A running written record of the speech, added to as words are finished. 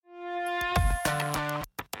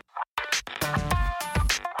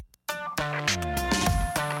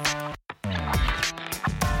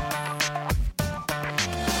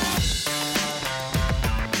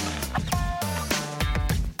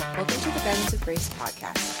with Grace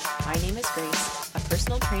podcast. My name is Grace, a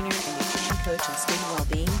personal trainer and nutrition coach in student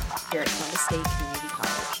well-being here at Columbus State Community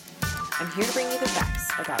College. I'm here to bring you the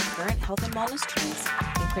facts about current health and wellness trends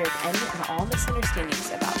and clear up any and all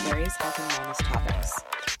misunderstandings about various health and wellness topics.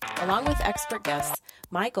 Along with expert guests,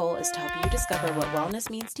 my goal is to help you discover what wellness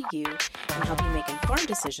means to you and help you make informed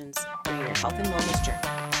decisions during your health and wellness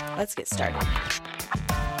journey. Let's get started.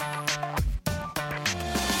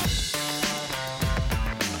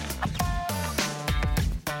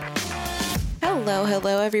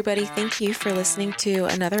 Hello, everybody. Thank you for listening to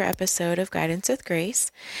another episode of Guidance with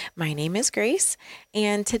Grace. My name is Grace,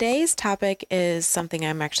 and today's topic is something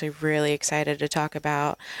I'm actually really excited to talk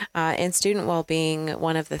about. In student well-being,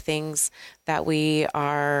 one of the things that we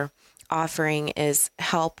are offering is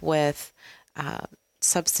help with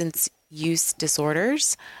substance use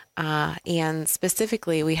disorders, and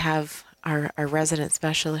specifically we have our resident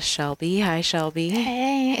specialist, Shelby. Hi, Shelby.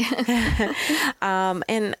 Hey.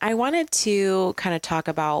 And I wanted to kind of talk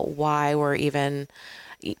about why we're even,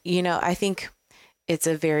 I think it's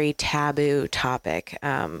a very taboo topic.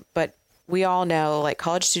 But we all know, like,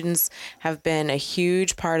 college students have been a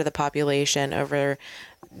huge part of the population over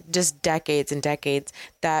just decades and decades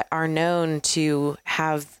that are known to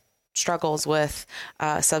have struggles with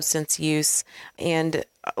substance use, and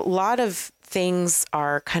a lot of things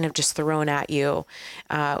are kind of just thrown at you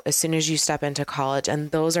as soon as you step into college.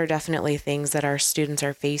 And those are definitely things that our students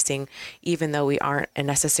are facing, even though we aren't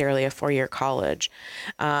necessarily a four-year college.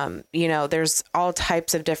 There's all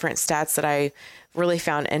types of different stats that I really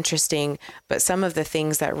found interesting, but some of the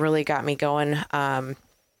things that really got me going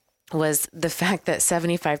was the fact that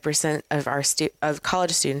 75% of our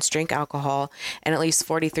college students drink alcohol, and at least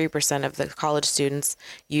 43% of the college students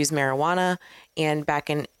use marijuana. And back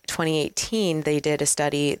in 2018, they did a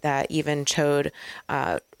study that even showed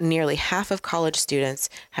nearly half of college students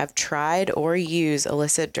have tried or use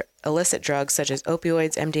illicit drugs such as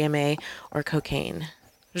opioids, MDMA, or cocaine.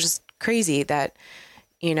 It's just crazy that,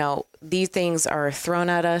 these things are thrown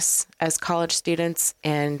at us as college students,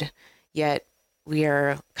 and yet we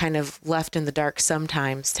are kind of left in the dark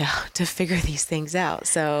sometimes to figure these things out.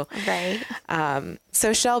 So, right.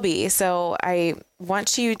 So Shelby, I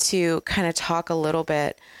want you to kind of talk a little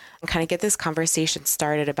bit and kind of get this conversation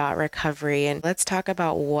started about recovery. And let's talk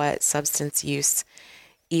about what substance use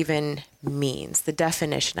even means, the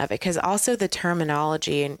definition of it, because also the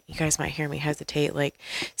terminology, and you guys might hear me hesitate, like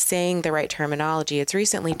saying the right terminology, it's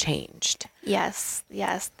recently changed. Yes.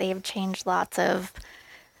 They've changed lots of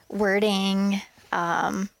wording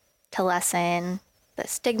to lessen the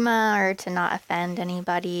stigma or to not offend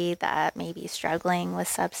anybody that may be struggling with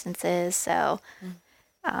substances. So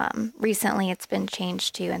recently it's been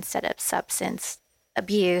changed to, instead of substance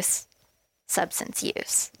abuse, substance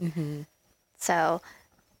use. Mm-hmm. So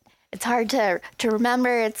it's hard to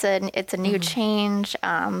remember. It's a new change,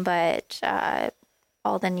 but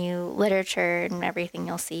all the new literature and everything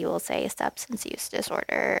you'll see will say substance use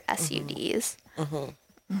disorder, SUDs.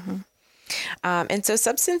 Mm-hmm. Mm-hmm. And so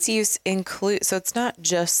substance use includes, so it's not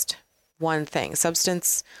just one thing.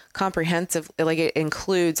 Substance comprehensive, like it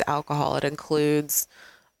includes alcohol. It includes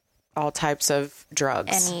all types of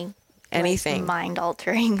drugs. Anything. Like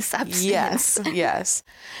mind-altering substance. Yes.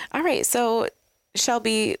 All right. So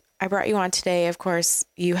Shelby, I brought you on today. Of course,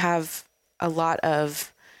 you have a lot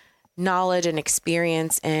of knowledge and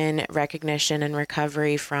experience in recognition and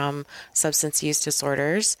recovery from substance use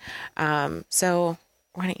disorders. So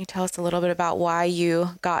why don't you tell us a little bit about why you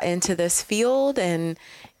got into this field and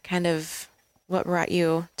kind of what brought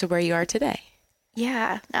you to where you are today?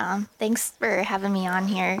 Yeah. Thanks for having me on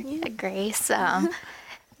here, Grace.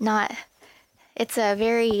 It's a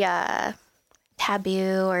very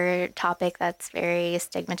taboo or topic that's very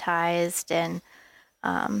stigmatized, and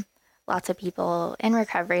lots of people in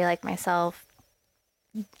recovery, like myself,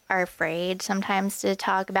 are afraid sometimes to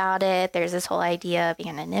talk about it. There's this whole idea of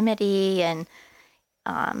anonymity and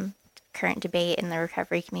current debate in the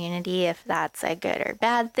recovery community if that's a good or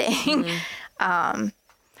bad thing. Mm-hmm.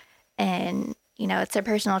 And it's a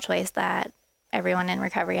personal choice that everyone in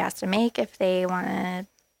recovery has to make if they want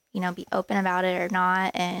to be open about it or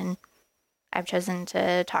not. And I've chosen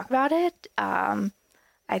to talk about it. I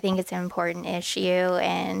think it's an important issue,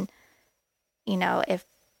 and if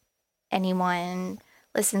anyone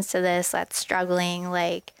listens to this that's struggling,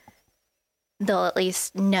 like, they'll at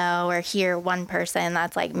least know or hear one person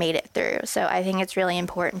that's like made it through. So I think it's really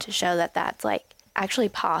important to show that that's like actually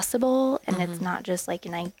possible, and it's not just like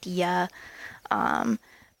an idea,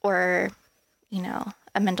 or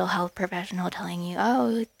a mental health professional telling you,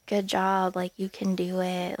 oh, good job, like you can do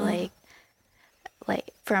it. Like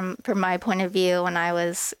from my point of view, when I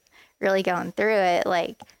was really going through it,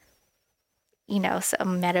 like, you know,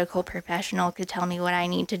 some medical professional could tell me what I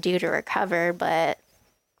need to do to recover, but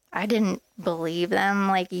I didn't believe them.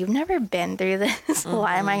 Like, you've never been through this.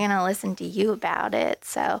 Why am I going to listen to you about it?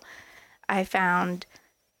 So I found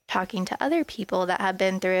talking to other people that have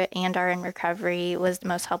been through it and are in recovery was the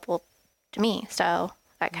most helpful to me. So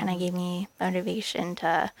that kind of gave me motivation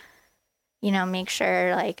to, you know, make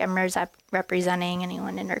sure like I'm representing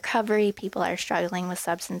anyone in recovery, people are struggling with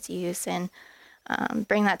substance use, and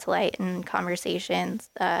bring that to light in conversations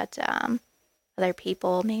that other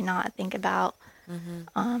people may not think about.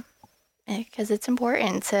 Because it's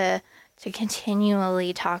important to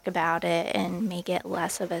continually talk about it and make it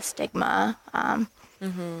less of a stigma. Well,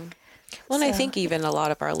 and I think even a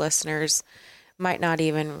lot of our listeners might not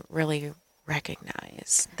even really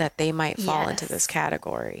recognize that they might fall into this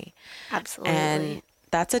category. Absolutely. And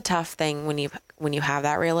that's a tough thing when you have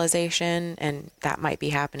that realization, and that might be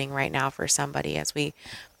happening right now for somebody as we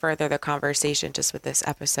further the conversation just with this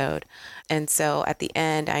episode. And so at the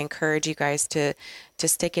end, I encourage you guys to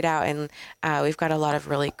stick it out. And we've got a lot of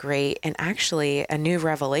really great, and actually a new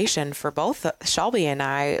revelation for both Shelby and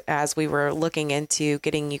I, as we were looking into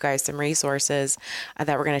getting you guys some resources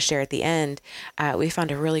that we're going to share at the end. We found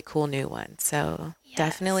a really cool new one. So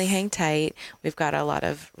definitely hang tight. We've got a lot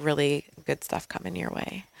of really good stuff coming your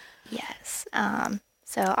way. Yes.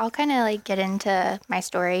 So I'll kind of like get into my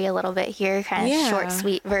story a little bit here, kind of short,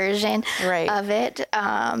 sweet version of it.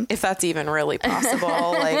 If that's even really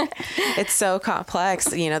possible. Like, it's so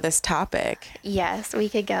complex, you know, this topic. Yes, we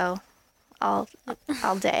could go all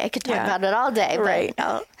day. I could talk about it all day,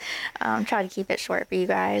 but I'll try to keep it short for you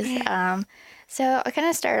guys. So I kind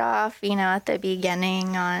of start off, you know, at the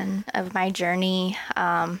beginning of my journey.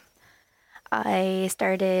 I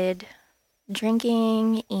started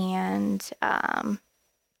drinking and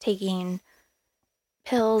taking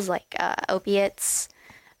pills like opiates,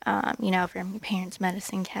 you know, from your parents'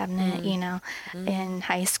 medicine cabinet, you know, in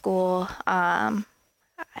high school. I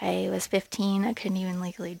was 15. I couldn't even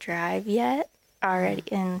legally drive yet already.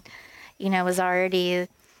 And, you know, was already,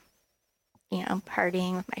 you know,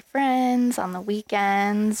 partying with my friends on the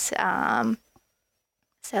weekends.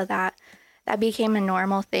 So that became a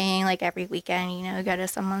normal thing. Like every weekend, you know, go to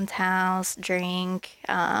someone's house, drink,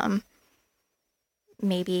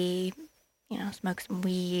 maybe, you know, smoke some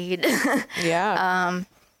weed.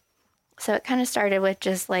 So it kind of started with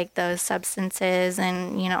just like those substances,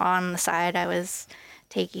 and, you know, on the side I was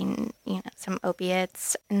taking, you know, some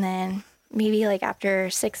opiates. And then maybe like after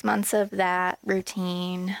 6 months of that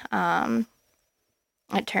routine, it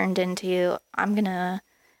turned into,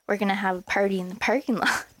 we're gonna have a party in the parking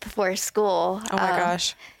lot before school. Oh my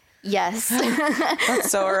gosh. Yes. That's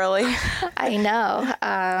so early. I know.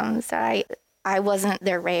 So I wasn't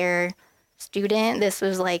the rare student. This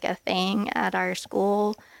was like a thing at our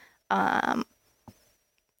school. I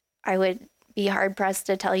would be hard pressed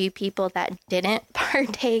to tell you people that didn't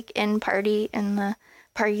partake in party in the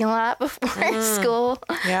parking lot before school.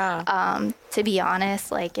 Yeah. To be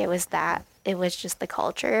honest, like it was just the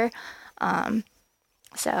culture.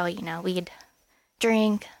 So, you know, we'd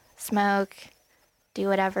drink, smoke, do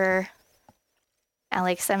whatever at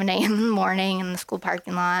like 7 a.m. in the morning in the school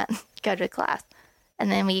parking lot, go to class.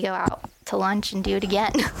 And then we go out to lunch and do it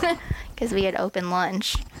again because we had open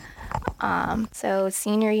lunch. So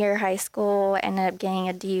senior year of high school, ended up getting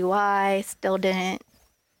a DUI, still didn't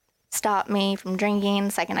stop me from drinking.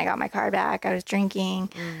 The second I got my car back, I was drinking.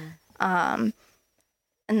 And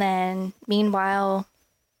then meanwhile,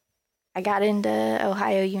 I got into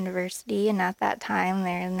Ohio University, and at that time,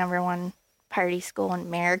 they're the #1 party school in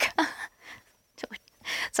America.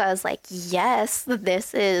 So I was like, yes,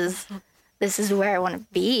 this is where I want to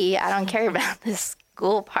be. I don't care about this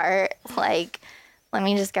school part. Like, let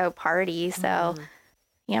me just go party. So,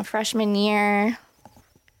 you know, freshman year,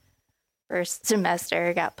 first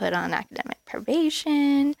semester, got put on academic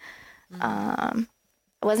probation. I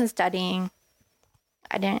wasn't studying.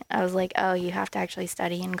 I was like, oh, you have to actually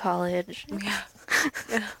study in college. Yeah.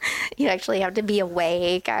 You actually have to be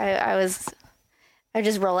awake. I would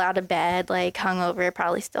just roll out of bed, like hungover,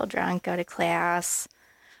 probably still drunk, go to class.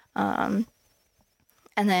 And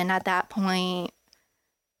then at that point,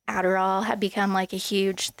 Adderall had become like a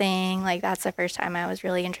huge thing. Like that's the first time I was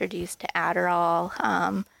really introduced to Adderall.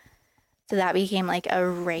 So that became like a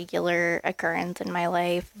regular occurrence in my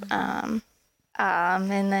life. And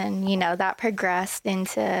then, you know, that progressed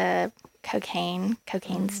into cocaine.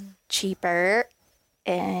 Cocaine's cheaper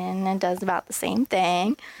and it does about the same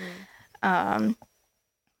thing. And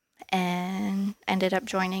ended up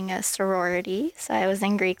joining a sorority. So I was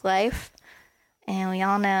in Greek life, and we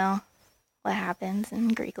all know what happens in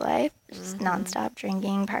Greek life. Just nonstop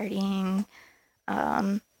drinking, partying.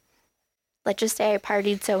 Let's just say I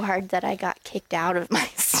partied so hard that I got kicked out of my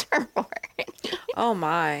sorority. Oh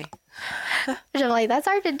my. Which I'm like, that's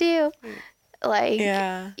hard to do. Like,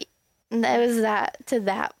 Yeah. that was that to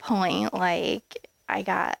that point. Like,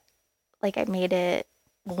 I made it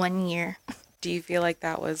 1 year. Do you feel like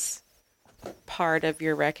that was part of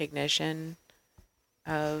your recognition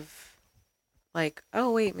of like,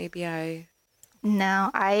 oh wait, maybe No,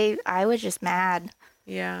 I was just mad.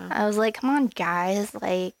 yeah. I was like, come on, guys.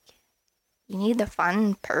 Like, you need the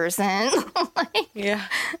fun person. Like, Yeah.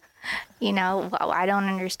 I don't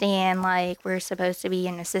understand. Like, we're supposed to be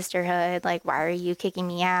in a sisterhood. Like, why are you kicking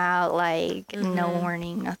me out? Like, no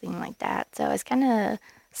warning, nothing like that. So I was kind of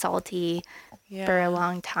salty for a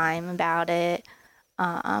long time about it.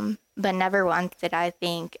 But never once did I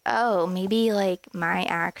think, oh, maybe like my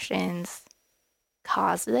actions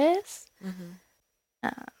caused this.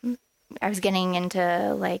 I was getting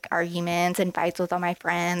into like arguments and fights with all my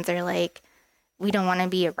friends, or like, we don't want to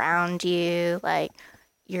be around you. Like,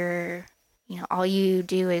 all you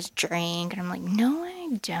do is drink. And I'm like, no,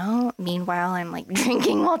 I don't. Meanwhile, I'm like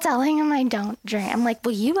drinking while telling him I don't drink. I'm like,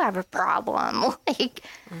 well, you have a problem. Like,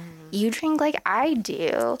 you drink like I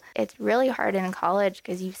do. It's really hard in college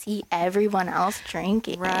because you see everyone else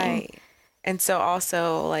drinking. Right. And so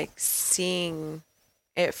also like seeing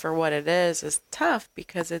it for what it is tough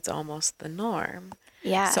because it's almost the norm.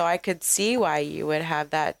 Yeah. So I could see why you would have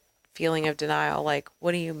that feeling of denial. Like,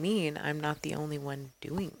 what do you mean I'm not the only one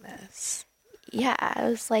doing this? Yeah. I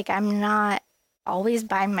was like, I'm not always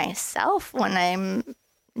by myself when I'm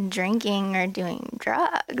drinking or doing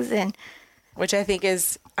drugs. And which I think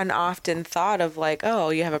is an often thought of like, oh,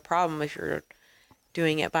 you have a problem if you're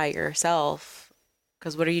doing it by yourself.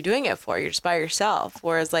 Because what are you doing it for? You're just by yourself.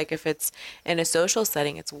 Whereas like if it's in a social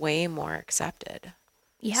setting, it's way more accepted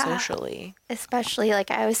socially. Especially like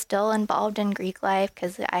I was still involved in Greek life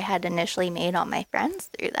because I had initially made all my friends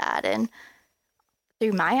through that. And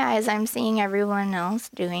through my eyes, I'm seeing everyone else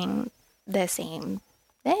doing the same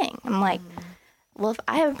thing. I'm like, well, if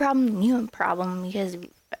I have a problem, you have a problem, because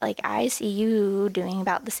like I see you doing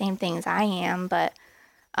about the same things I am, but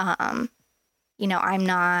I'm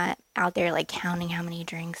not out there like counting how many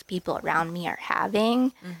drinks people around me are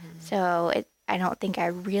having. So I don't think I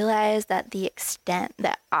realized that the extent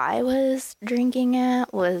that I was drinking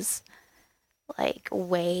at was like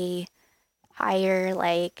way higher.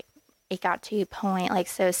 Like, it got to a point, like,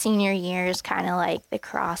 so senior year is kind of like the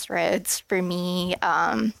crossroads for me.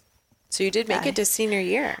 So you did make it to senior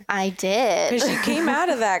year. I did. Because you came out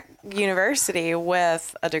of that university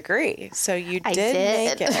with a degree. So you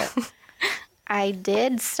did make it. I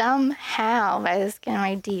did somehow, by the skin of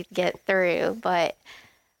my teeth, get through. But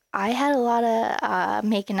I had a lot of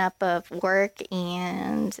making up of work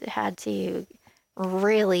and had to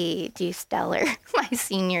really do stellar my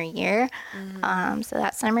senior year. So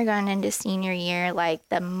that summer going into senior year, like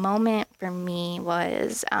the moment for me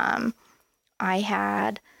was I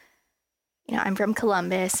had, I'm from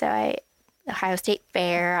Columbus, so the Ohio State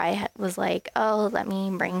Fair, I was like, oh, let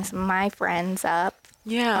me bring some of my friends up.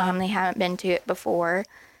 Yeah. They haven't been to it before.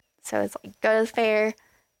 So it's like, go to the fair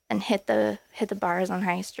and hit the bars on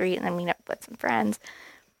High Street and then meet up with some friends.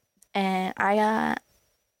 And I got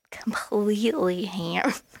completely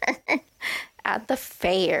hammered at the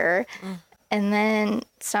fair. And then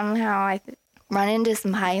somehow I run into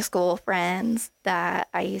some high school friends that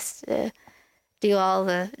I used to do all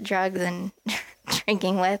the drugs and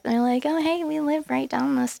drinking with. And they're like, oh, hey, we live right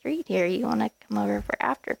down the street here. You want to come over for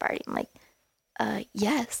after party? I'm like,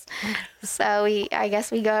 yes. So I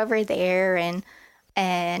guess we go over there,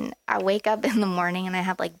 and I wake up in the morning and I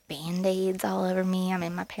have like Band-Aids all over me. I'm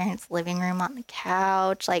in my parents' living room on the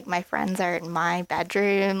couch. Like, my friends are in my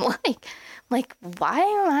bedroom. Like, why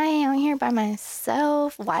am I out here by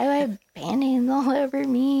myself? Why do I have Band-Aids all over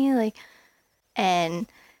me? Like, and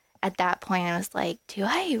at that point I was like, do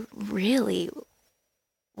I really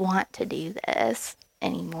want to do this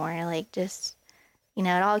anymore? Like, just, it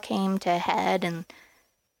all came to a head, and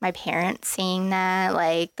my parents seeing that,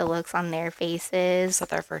 like, the looks on their faces. Is that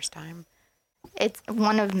their first time? It's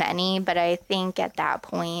one of many, but I think at that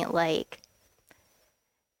point, like,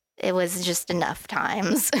 it was just enough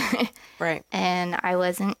times. Right. And I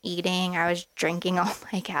wasn't eating. I was drinking all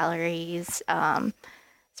my calories.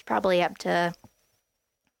 It's probably up to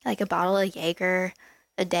like a bottle of Jaeger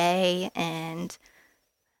a day and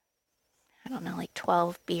I don't know, like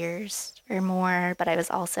 12 beers or more. But I was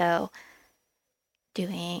also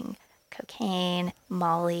doing cocaine,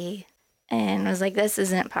 Molly, and I was like, this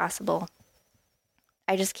isn't possible.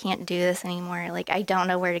 I just can't do this anymore. Like, I don't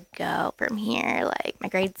know where to go from here. Like, my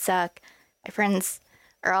grades suck. My friends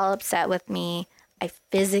are all upset with me. I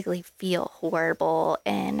physically feel horrible.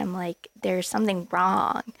 And I'm like, there's something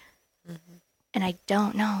wrong. Mm-hmm. And I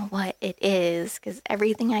don't know what it is because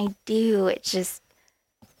everything I do, it's just,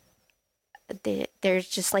 there's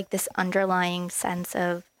just like this underlying sense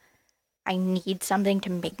of I need something to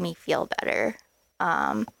make me feel better.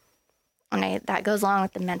 And that goes along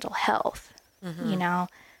with the mental health. Mm-hmm. You know,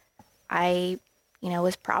 I,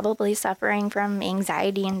 was probably suffering from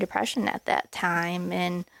anxiety and depression at that time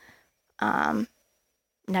and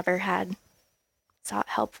never had sought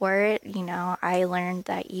help for it. I learned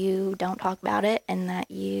that you don't talk about it and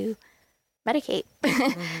that you medicate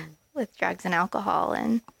mm-hmm. with drugs and alcohol.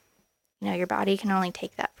 And, your body can only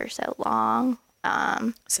take that for so long.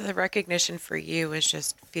 So the recognition for you is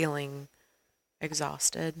just feeling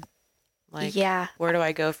exhausted. Like, yeah. Where do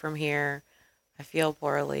I go from here? I feel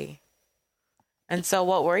poorly. And so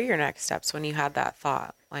what were your next steps when you had that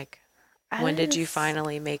thought? Like, when did you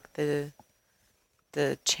finally make the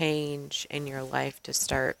change in your life to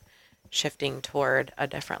start shifting toward a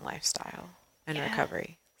different lifestyle and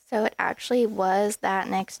recovery? So it actually was that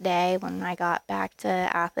next day when I got back to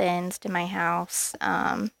Athens to my house.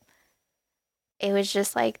 It was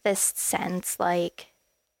just like this sense like,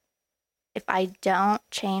 if I don't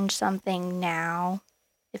change something now,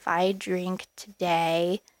 if I drink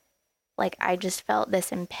today, like I just felt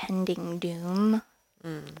this impending doom,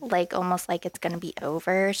 like almost like it's going to be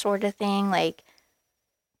over sort of thing. Like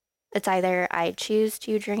it's either I choose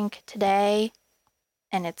to drink today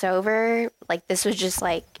and it's over. Like this was just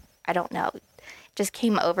like, I don't know, it just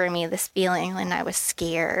came over me, this feeling, and I was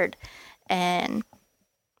scared. And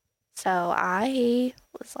so I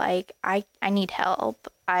was like, I need help.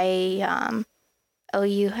 OU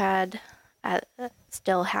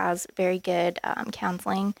still has very good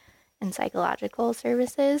counseling and psychological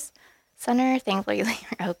services center. Thankfully, they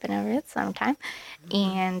are open over it sometime.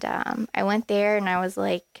 Mm-hmm. And I went there and I was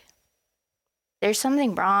like, there's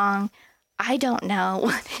something wrong. I don't know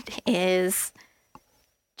what it is.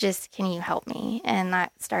 Just, can you help me? And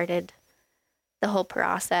that started the whole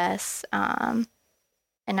process.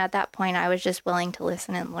 And at that point, I was just willing to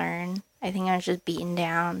listen and learn. I think I was just beaten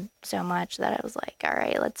down so much that I was like, all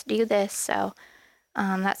right, let's do this. So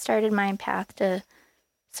that started my path to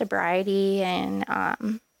sobriety. And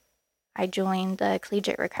I joined the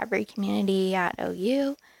collegiate recovery community at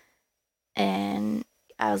OU. And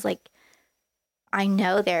I was like, I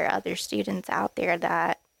know there are other students out there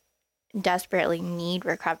that desperately need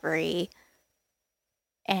recovery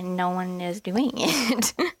and no one is doing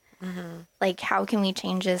it. Mm-hmm. Like, how can we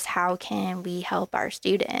change this? How can we help our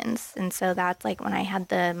students? And so that's like when I had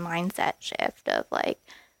the mindset shift of like,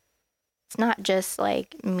 it's not just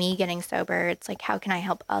like me getting sober. It's like, how can I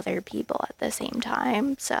help other people at the same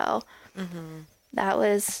time? So that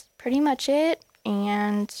was pretty much it,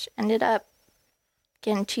 and ended up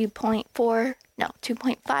getting 2.54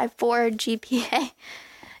 GPA.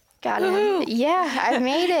 Got it. Yeah, I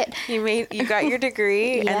made it. You got your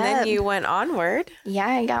degree. Yep. And then you went onward. Yeah,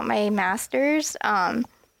 I got my master's. I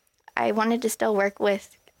wanted to still work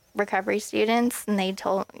with recovery students, and they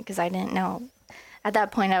told, because I didn't know at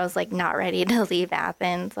that point, I was like not ready to leave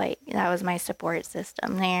Athens. Like that was my support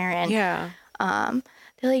system there. And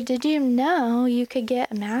they're like, did you know you could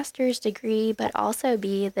get a master's degree but also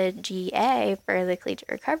be the GA for the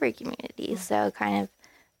collegiate recovery community? So kind of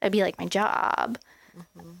it'd be like my job.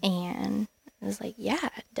 And I was like, yeah,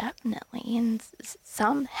 definitely. And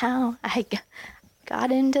somehow I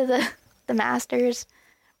got into the master's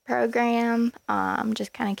program,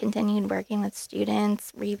 just kind of continued working with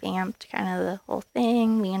students, revamped kind of the whole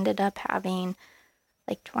thing. We ended up having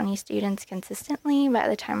like 20 students consistently by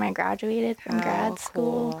the time I graduated from grad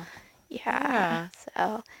school. Cool. Yeah.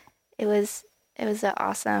 So it was an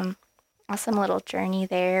awesome little journey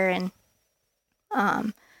there. And,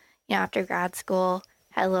 after grad school,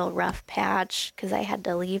 had a little rough patch because I had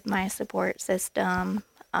to leave my support system.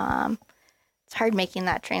 It's hard making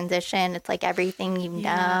that transition. It's like everything you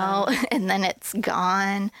know, and then it's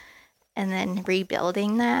gone, and then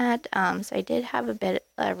rebuilding that. So I did have a bit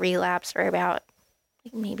of relapse for about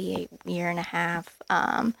like maybe a year and a half.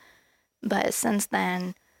 But since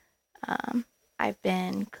then, I've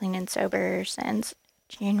been clean and sober since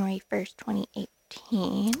January 1st,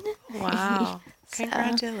 2018. Wow. So,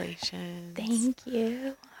 congratulations. Thank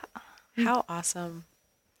you. How awesome.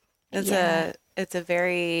 It's a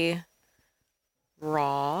very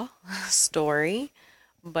raw story,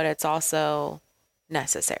 but it's also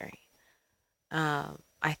necessary.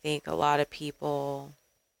 I think a lot of people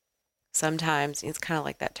sometimes it's kind of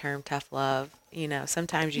like that term tough love.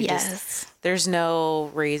 Sometimes Yes. there's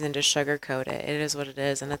no reason to sugarcoat it. It is what it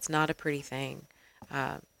is, and it's not a pretty thing.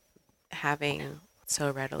 Having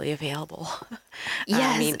so readily available. I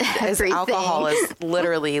Yes, mean, as alcohol everything. is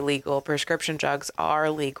literally legal, prescription drugs are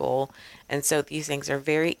legal, and so these things are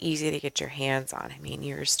very easy to get your hands on. I mean,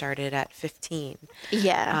 yours started at 15.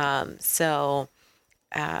 Yeah.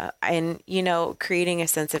 And creating a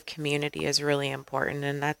sense of community is really important,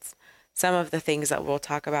 and that's some of the things that we'll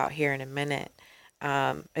talk about here in a minute.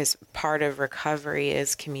 Is part of recovery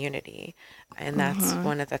is community, and that's Mm-hmm.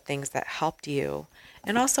 one of the things that helped you,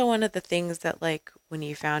 and also one of the things that, like, when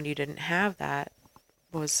you found you didn't have that,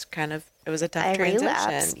 it was a tough I transition.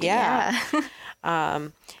 relapsed. Yeah. Yeah.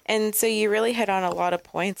 And so you really hit on a lot of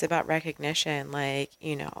points about recognition, like,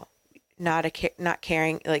 not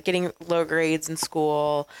caring, like getting low grades in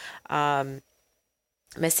school,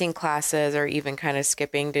 missing classes, or even kind of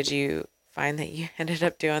skipping. Did you find that you ended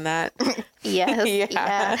up doing that? Yes. Yeah.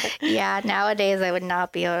 Yeah. Yeah. Nowadays, I would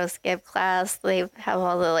not be able to skip class. They have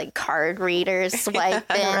all the like card readers, swipe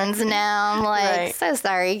ins now. I'm like, Right. so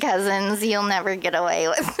sorry, cousins. You'll never get away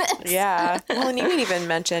with this. Yeah. Well, and you had even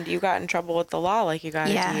mentioned you got in trouble with the law, like you got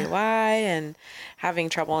a Yeah. DUI and having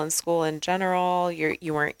trouble in school in general.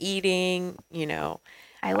 You weren't eating,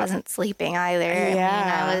 I wasn't sleeping either. I mean,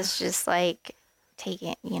 Yeah. I was just like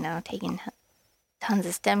taking tons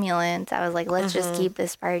of stimulants. I was like, let's just keep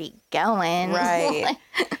this party going. Right.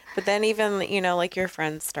 But then even, like your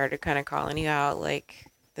friends started kind of calling you out, like,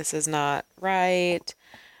 this is not right.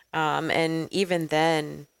 And even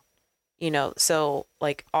then, so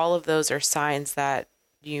like all of those are signs that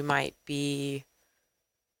you might be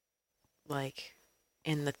like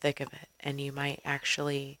in the thick of it, and you might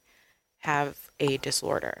actually have a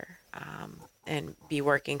disorder, and be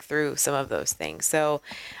working through some of those things. So,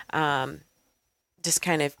 just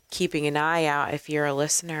kind of keeping an eye out if you're a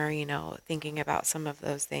listener, thinking about some of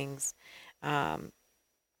those things,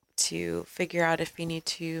 to figure out if you need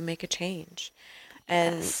to make a change.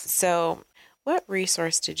 And Yes. so, what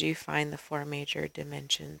resource did you find the four major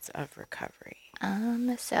dimensions of recovery?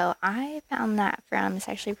 So I found that it's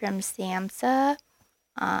actually from SAMHSA.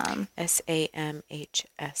 SAMHSA.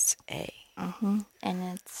 And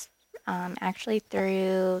it's actually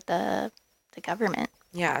through the government.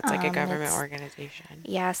 Yeah, it's like a government it's organization.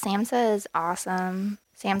 Yeah, SAMHSA is awesome.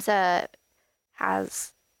 SAMHSA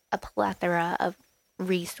has a plethora of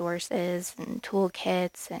resources and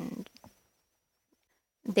toolkits, and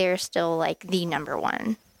they're still like the number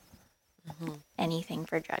one. Anything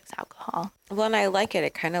for drugs, alcohol. Well, and I like it.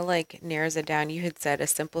 It kind of like narrows it down. You had said a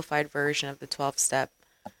simplified version of the 12-step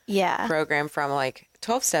Yeah. program from like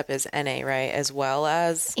 12-step is NA, right? As well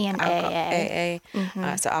as And AA.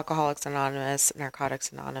 AA. So Alcoholics Anonymous,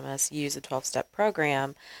 Narcotics Anonymous use a 12-step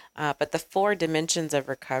program. But the four dimensions of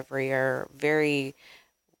recovery are very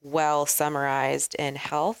well summarized in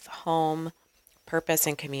health, home, purpose,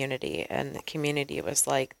 and community. And the community was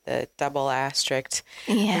like the double asterisk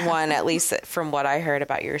Yeah. one, at least from what I heard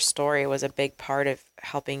about your story, was a big part of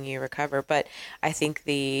helping you recover. But I think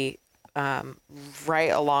the right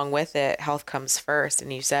along with it, health comes first.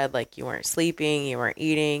 And you said like you weren't sleeping, you weren't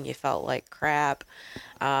eating, you felt like crap.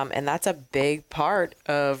 And that's a big part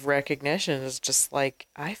of recognition, is just like,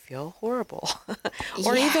 I feel horrible.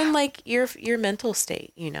 Or Yeah. even like your mental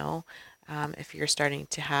state, if you're starting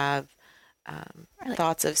to have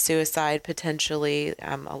thoughts of suicide potentially.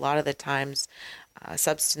 A lot of the times,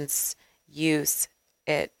 substance use,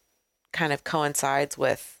 it kind of coincides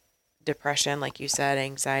with depression, like you said,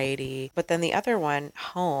 anxiety. But then the other one,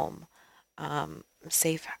 home,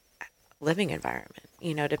 safe living environment,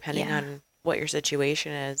 depending Yeah. on what your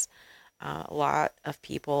situation is. A lot of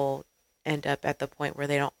people end up at the point where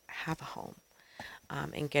they don't have a home,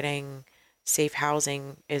 and getting safe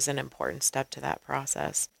housing is an important step to that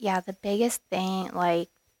process. Yeah, the biggest thing, like,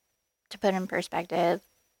 to put in perspective,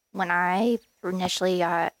 when I initially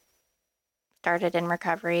got started in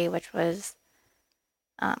recovery, which was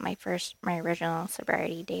my original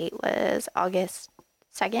sobriety date was August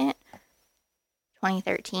 2nd,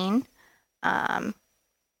 2013. And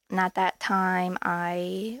at that time,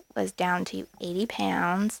 I was down to 80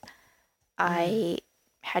 pounds. I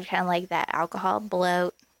had kind of like that alcohol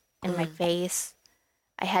bloat in my face.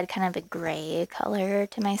 I had kind of a gray color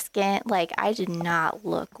to my skin. Like, I did not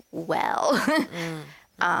look well.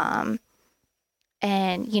 And,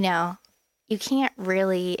 you can't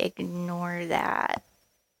really ignore that.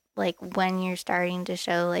 Like, when you're starting to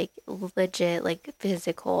show, like, legit, like,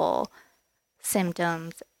 physical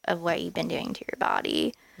symptoms of what you've been doing to your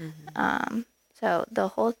body. So the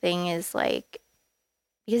whole thing is, like,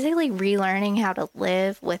 basically relearning how to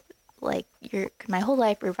live with like my whole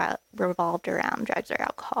life revolved around drugs or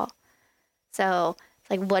alcohol. So it's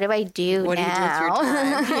like, what do I do What do you do with your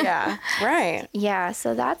now? time? Yeah, right. Yeah,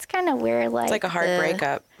 so that's kind of where like It's like a hard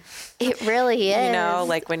breakup. It really is. You know,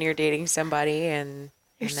 like when you're dating somebody and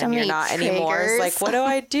There's so then you're many not anymore. It's like, triggers. what do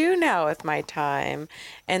I do now with my time?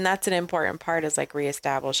 And that's an important part, is like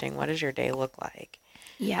reestablishing, what does your day look like?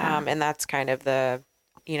 Yeah. And that's kind of the,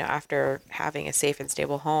 you know, after having a safe and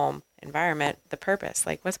stable home environment, the purpose,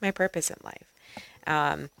 like, what's my purpose in life?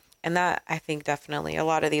 And that, I think, definitely a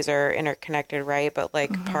lot of these are interconnected, right? But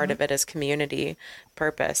like part of it is community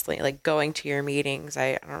purpose, like going to your meetings.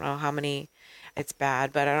 I don't know how many, it's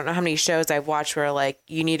bad, but I don't know how many shows I've watched where like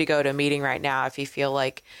you need to go to a meeting right now if you feel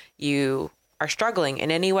like you are struggling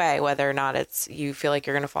in any way, whether or not it's you feel like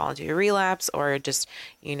you're going to fall into a relapse or just,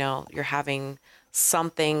 you know, you're having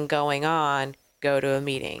something going on, go to a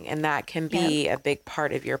meeting. And that can be a big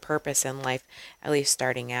part of your purpose in life, at least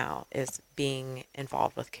starting out, is being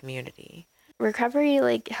involved with community. Recovery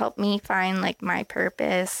like helped me find like my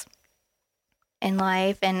purpose in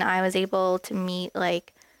life, and I was able to meet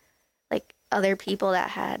like other people that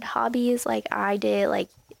had hobbies like I did. Like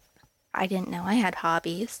I didn't know I had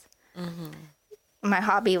hobbies. My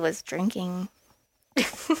hobby was drinking.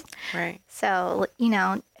 Right. So,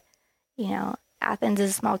 Athens is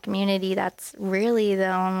a small community. That's really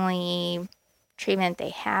the only treatment they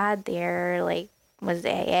had there, like, was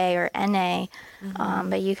AA or NA.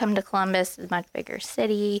 But you come to Columbus, it's a much bigger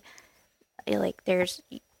city. Like,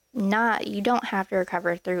 you don't have to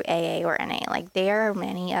recover through AA or NA. Like, there are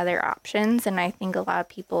many other options, and I think a lot of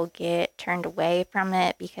people get turned away from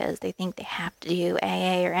it because they think they have to do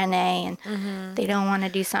AA or NA, and they don't want to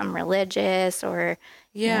do something religious or,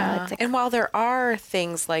 Yeah. it's And while there are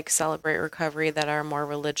things like Celebrate Recovery that are more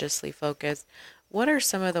religiously focused, what are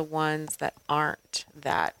some of the ones that aren't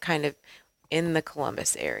that kind of in the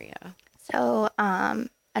Columbus area? So,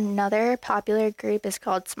 another popular group is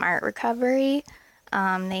called Smart Recovery.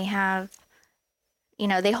 They have,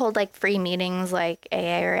 they hold like free meetings like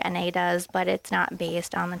AA or NA does, but it's not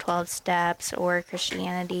based on the 12 steps or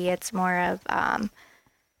Christianity. It's more of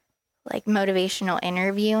like motivational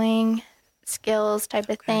interviewing skills type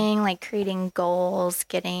of thing, like creating goals,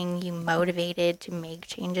 getting you motivated to make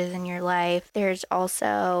changes in your life. There's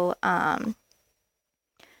also,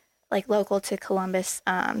 like local to Columbus,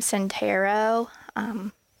 Centero.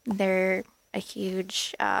 They're a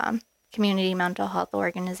huge community mental health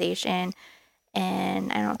organization.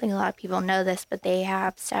 And I don't think a lot of people know this, but they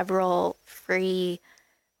have several free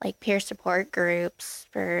like peer support groups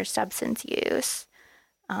for substance use.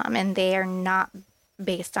 And they are not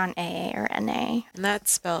based on AA or NA. And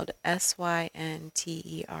that's spelled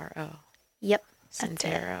Syntero. Yep.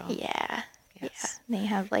 Centero. Yeah. Yes. Yeah. They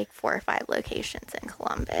have like 4 or 5 locations in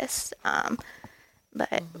Columbus.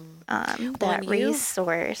 But that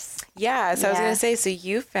resource. Yeah, so I was going to say, so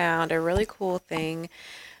you found a really cool thing,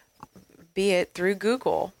 be it through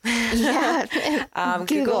Google. Yeah.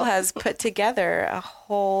 Google has put together a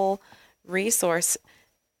whole resource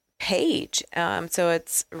page. So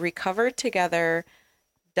it's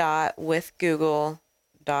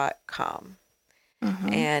recovertogether.withgoogle.com.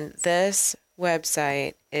 And this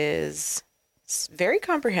website is very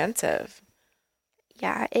comprehensive.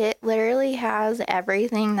 Yeah, it literally has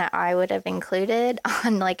everything that I would have included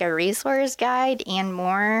on like a resource guide and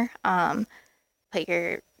more. Put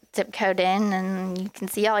your zip code in and you can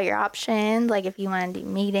see all your options. Like if you want to do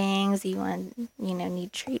meetings, you want,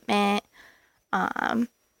 need treatment. But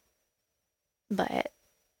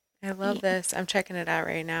I love this. I'm checking it out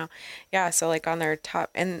right now. Yeah, so like on their top,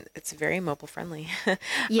 and it's very mobile friendly.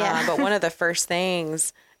 Yeah. But one of the first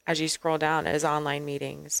things as you scroll down is online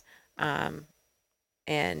meetings.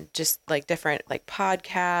 And just like different like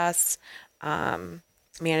podcasts,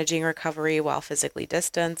 managing recovery while physically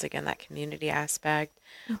distanced, again, that community aspect,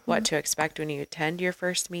 what to expect when you attend your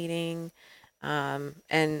first meeting,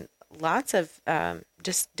 and lots of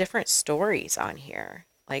just different stories on here,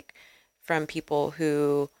 like from people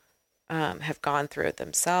who have gone through it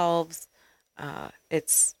themselves.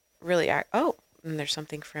 It's really, and there's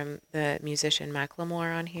something from the musician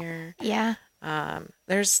Macklemore on here. Yeah.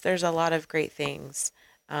 There's a lot of great things,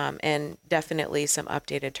 and definitely some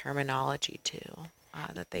updated terminology too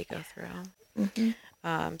that they go through.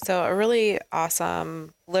 So a really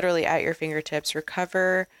awesome, literally at your fingertips,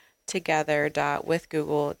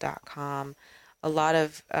 recovertogether.withgoogle.com. A lot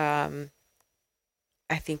of, I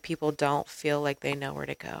think people don't feel like they know where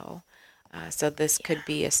to go. So this could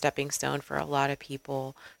be a stepping stone for a lot of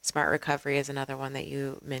people. Smart Recovery is another one that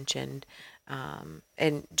you mentioned. And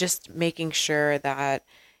just making sure that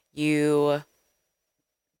you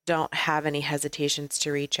don't have any hesitations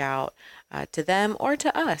to reach out to them or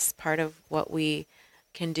to us. Part of what we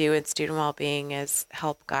can do in student well-being is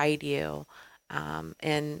help guide you.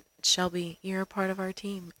 And Shelby, you're a part of our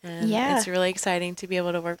team, and it's really exciting to be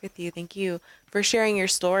able to work with you. Thank you for sharing your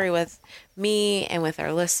story with me and with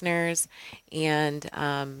our listeners. And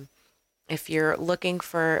if you're looking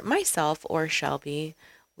for myself or Shelby,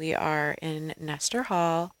 we are in Nestor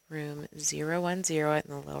Hall, room 010 in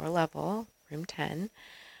the lower level, room 10.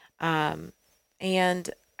 And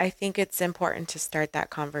I think it's important to start that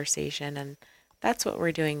conversation, and that's what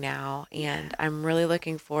we're doing now. And I'm really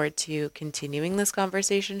looking forward to continuing this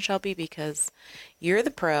conversation, Shelby, because you're the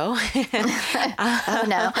pro. Oh,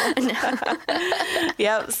 no.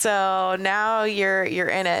 Yep. So now you're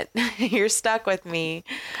in it. You're stuck with me.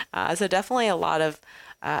 So definitely a lot of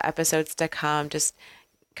episodes to come, just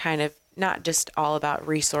kind of not just all about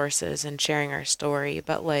resources and sharing our story,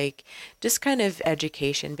 but like just kind of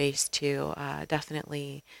education based too.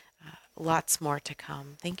 Definitely lots more to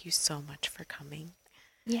come. Thank you so much for coming.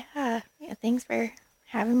 Yeah. Thanks for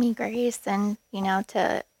having me, Grace. And,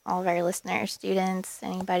 to all of our listeners, students,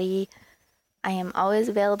 anybody, I am always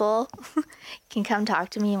available. You can come talk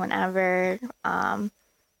to me whenever.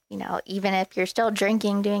 Even if you're still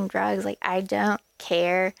drinking, doing drugs, like, I don't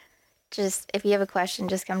care. Just, if you have a question,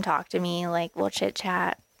 just come talk to me. Like, we'll chit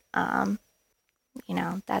chat. That's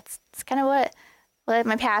kind of what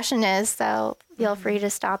my passion is. So feel free to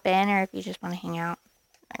stop in, or if you just want to hang out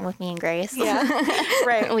with me and Grace. Yeah,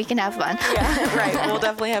 right. We can have fun. Yeah, right. We'll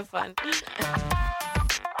definitely have fun.